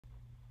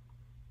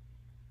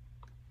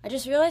I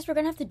just realized we're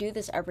gonna have to do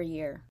this every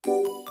year.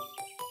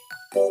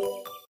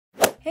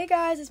 Hey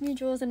guys, it's me,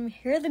 Jules, and I'm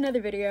here with another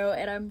video,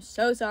 and I'm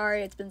so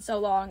sorry it's been so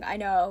long. I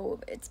know,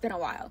 it's been a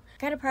while. I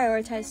gotta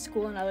prioritize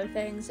school and other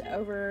things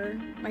over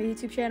my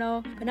YouTube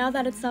channel, but now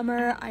that it's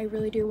summer, I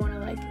really do want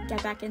to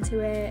get back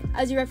into it.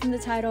 As you read from the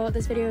title,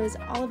 this video is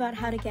all about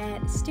how to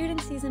get student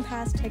season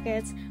pass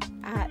tickets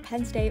at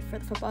Penn State for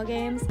the football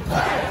games.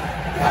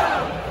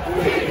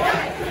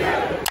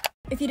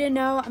 If you didn't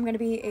know, I'm gonna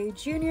be a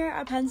junior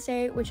at Penn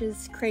State, which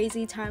is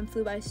crazy. Time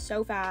flew by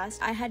so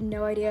fast. I had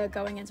no idea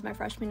going into my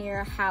freshman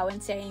year how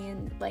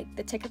insane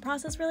the ticket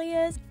process really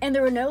is. And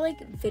there were no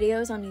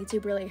videos on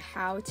YouTube really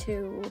how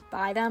to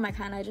buy them. I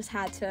kind of just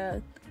had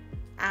to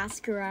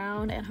ask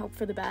around and hope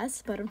for the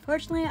best. But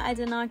unfortunately, I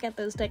did not get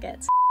those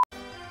tickets.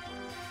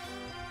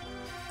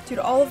 Dude,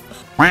 all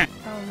of... Oh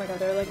my god,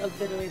 they're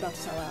literally about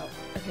to sell out.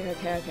 Okay,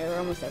 we're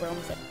almost there.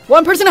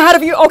 One person ahead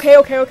of you! Okay.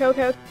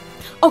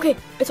 Okay,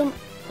 it's on...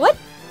 What?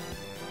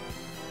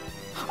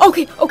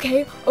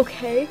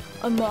 Okay,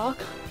 unlock.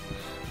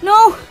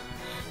 No!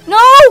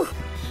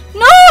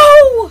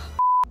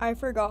 I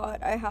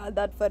forgot I had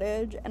that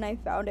footage and I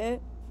found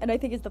it, and I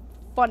think it's the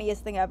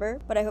funniest thing ever,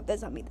 but I hope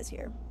that's not me this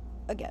year.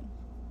 Again.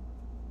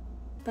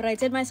 But I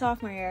did my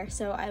sophomore year,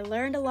 so I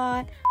learned a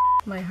lot.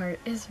 My heart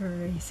is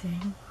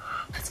racing.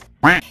 Let's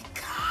go.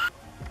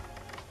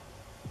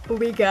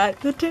 We got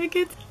the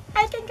tickets.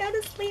 I can go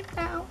to sleep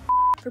now.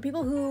 For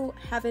people who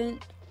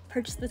haven't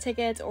purchase the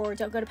tickets or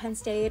don't go to Penn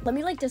State, let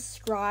me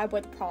describe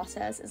what the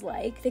process is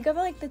like. Think of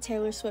the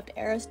Taylor Swift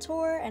Eras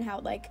tour and how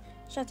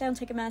shut down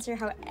Ticketmaster,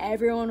 how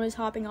everyone was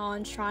hopping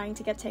on trying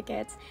to get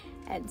tickets,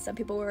 and some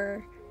people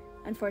were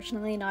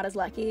unfortunately not as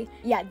lucky.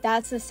 Yeah,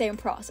 that's the same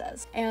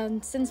process.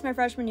 And since my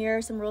freshman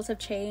year, some rules have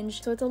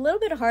changed, so it's a little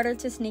bit harder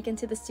to sneak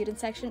into the student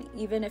section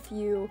even if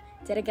you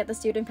didn't get the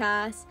student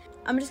pass.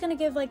 I'm just gonna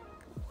give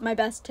my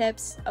best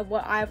tips of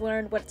what I've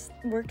learned, what's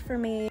worked for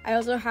me. I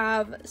also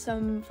have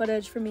some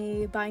footage for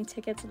me buying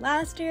tickets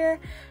last year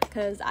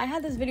because I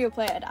had this video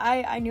planned.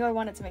 I knew I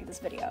wanted to make this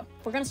video.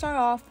 We're gonna start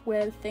off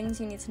with things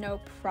you need to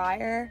know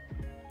prior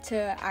to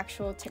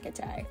actual ticket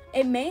day.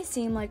 It may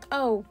seem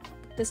oh,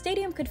 the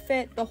stadium could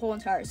fit the whole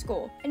entire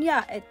school. And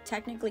yeah, it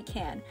technically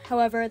can.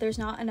 However, there's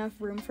not enough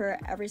room for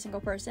every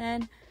single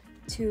person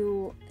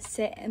to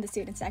sit in the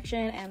student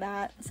section, and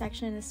that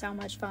section is so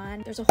much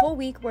fun. There's a whole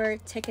week where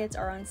tickets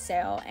are on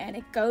sale, and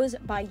it goes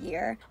by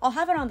year. I'll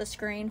have it on the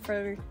screen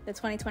for the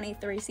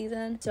 2023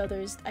 season. So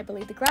there's, I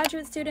believe, the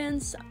graduate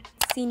students,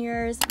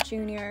 seniors,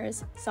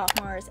 juniors,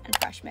 sophomores, and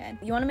freshmen.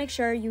 You want to make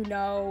sure you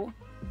know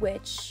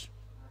which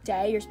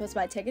day you're supposed to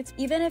buy tickets.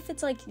 Even if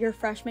it's your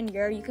freshman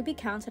year, you could be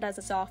counted as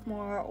a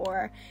sophomore,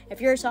 or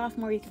if you're a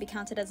sophomore, you could be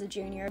counted as a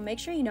junior. Make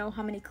sure you know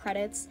how many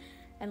credits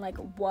and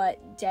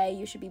what day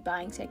you should be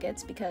buying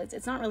tickets, because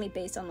it's not really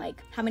based on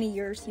how many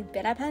years you've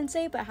been at Penn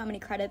State, but how many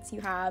credits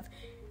you have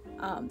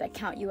that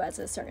count you as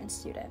a certain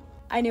student.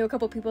 I knew a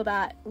couple people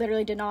that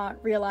literally did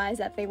not realize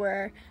that they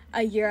were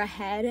a year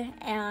ahead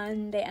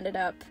and they ended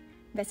up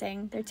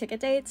missing their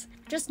ticket dates.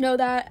 Just know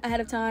that ahead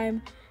of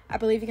time. I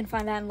believe you can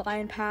find that in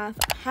Lion Path.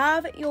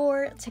 Have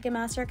your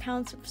Ticketmaster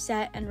accounts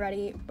set and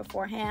ready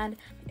beforehand.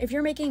 If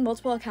you're making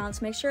multiple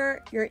accounts, make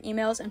sure your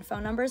emails and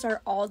phone numbers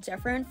are all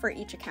different for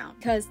each account,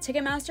 because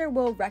Ticketmaster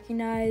will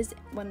recognize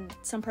when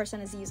some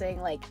person is using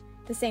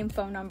the same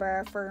phone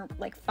number for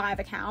 5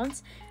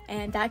 accounts,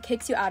 and that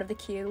kicks you out of the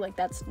queue.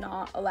 That's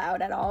not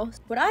allowed at all.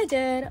 What I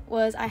did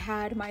was I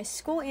had my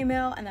school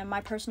email and then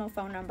my personal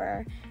phone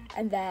number,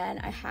 and then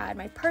I had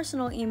my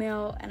personal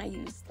email and I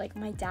used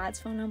my dad's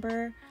phone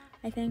number,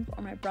 I think,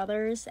 or my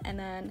brother's, and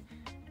then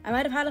I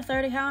might have had a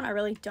third account, I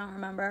really don't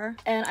remember.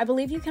 And I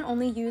believe you can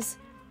only use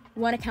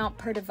one account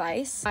per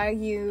device. I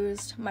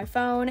used my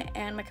phone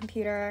and my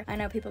computer. I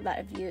know people that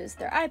have used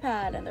their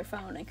iPad and their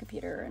phone and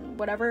computer and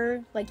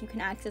whatever you can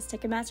access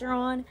Ticketmaster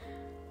on,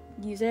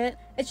 use it.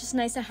 It's just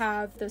nice to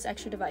have those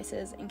extra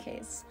devices in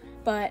case.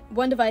 But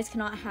one device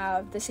cannot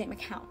have the same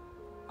account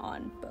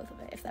on both of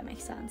it, if that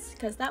makes sense,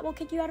 because that will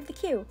kick you out of the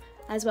queue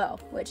as well,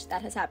 which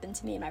that has happened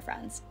to me and my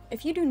friends.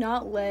 If you do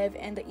not live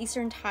in the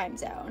Eastern time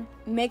zone,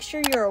 make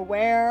sure you're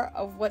aware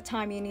of what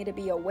time you need to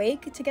be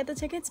awake to get the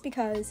tickets,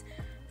 because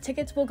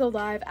tickets will go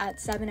live at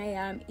 7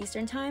 a.m.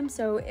 Eastern time.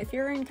 So if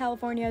you're in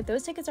California,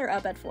 those tickets are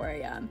up at 4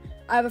 a.m.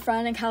 I have a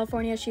friend in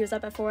California, she was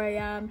up at 4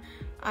 a.m.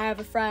 I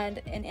have a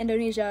friend in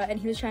Indonesia and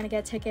he was trying to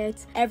get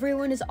tickets.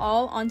 Everyone is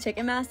all on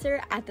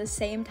Ticketmaster at the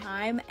same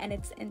time and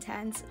it's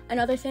intense.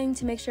 Another thing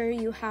to make sure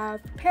you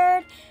have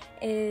prepared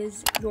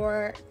is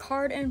your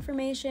card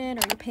information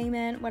or your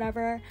payment,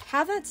 whatever.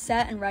 Have that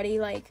set and ready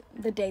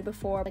the day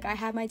before. I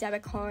had my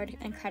debit card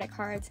and credit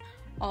cards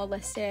all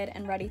listed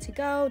and ready to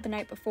go the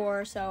night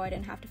before, so I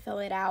didn't have to fill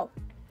it out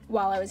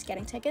while I was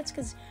getting tickets,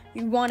 because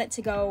you want it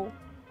to go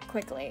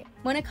quickly.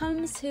 When it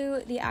comes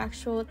to the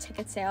actual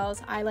ticket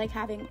sales, I like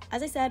having,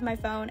 as I said, my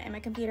phone and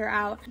my computer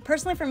out.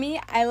 Personally, for me,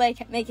 I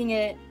like making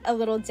it a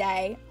little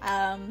day.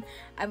 I'm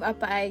up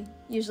by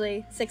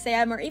usually 6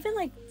 a.m. or even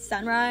like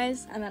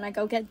sunrise, and then I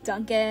go get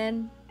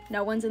Dunkin',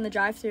 no one's in the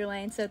drive-through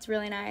lane, so it's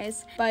really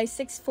nice. By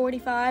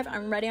 6:45,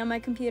 I'm ready on my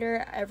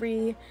computer.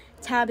 Every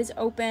tab is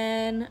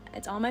open,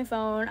 it's on my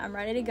phone, I'm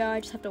ready to go. I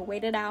just have to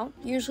wait it out.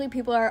 Usually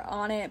people are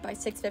on it by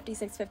 6:50,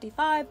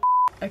 6:55.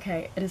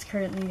 Okay, it is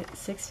currently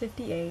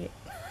 6:58.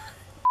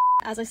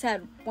 As I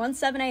said, once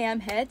 7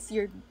 a.m. hits,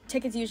 your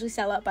tickets usually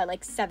sell out by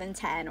like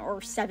 7:10 or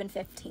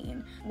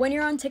 7:15. When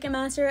you're on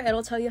Ticketmaster,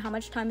 it'll tell you how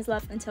much time is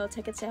left until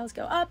ticket sales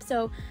go up.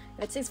 So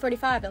if it's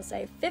 6:45, it'll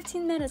say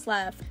 15 minutes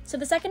left. So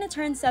the second it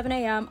turns 7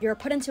 a.m., you're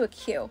put into a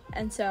queue.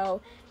 And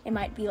so it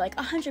might be like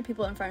 100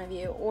 people in front of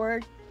you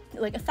or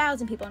like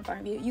 1,000 people in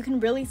front of you. You can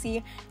really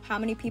see how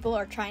many people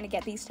are trying to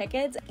get these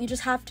tickets. You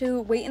just have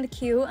to wait in the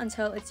queue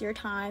until it's your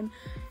time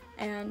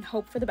and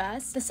hope for the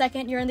best. The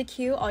second you're in the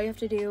queue, all you have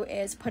to do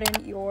is put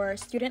in your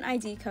student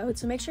ID code,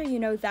 so make sure you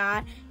know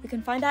that. You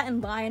can find that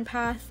in Lion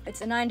Path.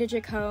 It's a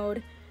 9-digit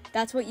code.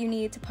 That's what you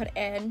need to put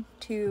in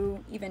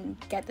to even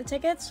get the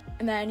tickets.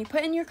 And then you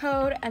put in your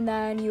code, and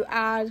then you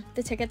add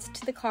the tickets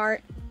to the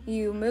cart.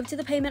 You move to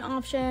the payment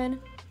option.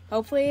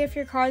 Hopefully, if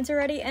your card's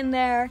already in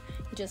there,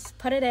 you just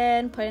put it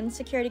in, put in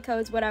security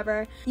codes,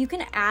 whatever. You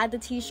can add the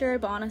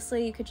t-shirt, but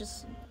honestly, you could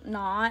just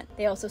not.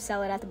 They also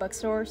sell it at the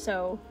bookstore,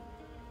 so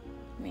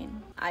I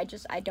mean, I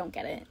don't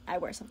get it. I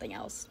wear something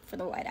else for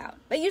the whiteout.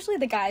 But usually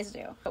the guys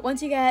do. But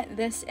once you get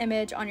this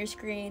image on your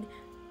screen,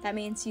 that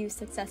means you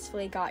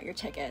successfully got your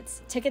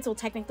tickets. Tickets will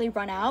technically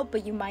run out,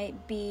 but you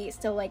might be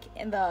still like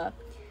in the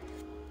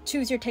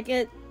choose your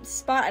ticket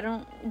spot.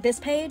 This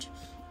page.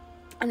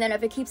 And then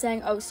if it keeps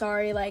saying, oh,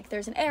 sorry, like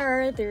there's an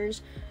error,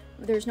 there's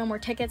no more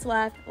tickets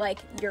left, like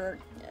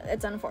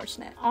it's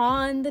unfortunate.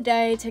 On the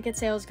day ticket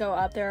sales go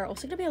up, there are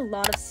also going to be a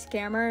lot of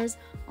scammers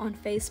on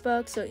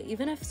Facebook. So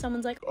even if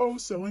someone's like, oh,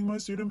 selling my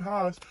student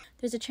pass,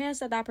 there's a chance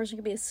that that person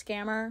could be a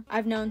scammer.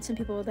 I've known some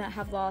people that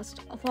have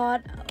lost a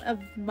lot of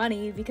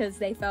money because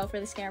they fell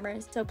for the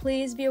scammers. So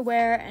please be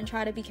aware and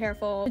try to be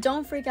careful.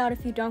 Don't freak out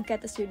if you don't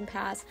get the student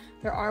pass.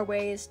 There are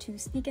ways to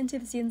sneak into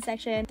the student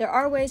section. There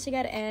are ways to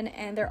get in,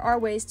 and there are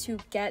ways to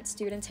get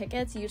student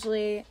tickets.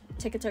 Usually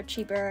tickets are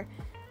cheaper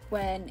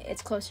when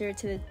it's closer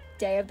to the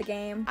day of the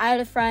game. I had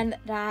a friend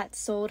that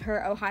sold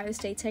her Ohio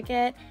State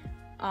ticket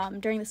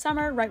during the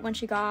summer, right when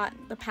she got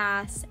the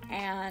pass,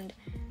 and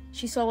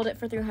she sold it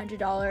for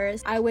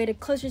 $300. I waited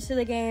closer to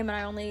the game and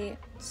I only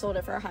sold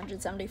it for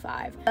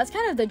 $175. That's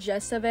kind of the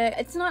gist of it.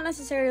 It's not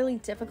necessarily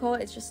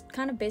difficult, it's just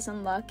kind of based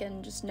on luck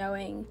and just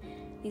knowing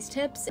these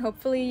tips.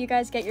 Hopefully you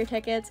guys get your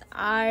tickets.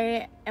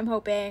 I am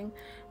hoping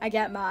I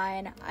get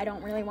mine. I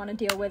don't really want to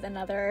deal with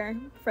another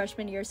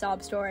freshman year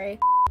sob story.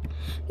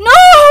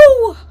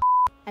 No!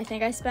 I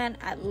think I spent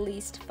at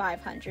least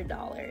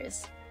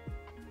 $500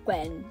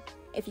 when,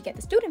 if you get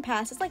the student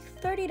pass, it's like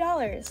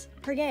 $30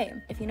 per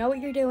game. If you know what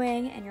you're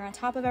doing and you're on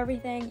top of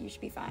everything, you should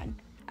be fine.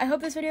 I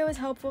hope this video was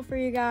helpful for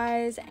you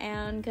guys,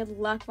 and good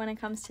luck when it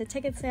comes to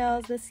ticket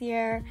sales this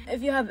year.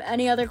 If you have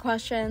any other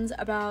questions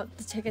about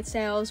the ticket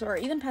sales or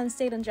even Penn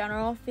State in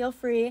general, feel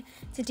free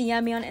to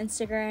DM me on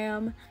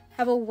Instagram.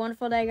 Have a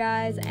wonderful day,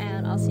 guys,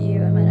 and I'll see you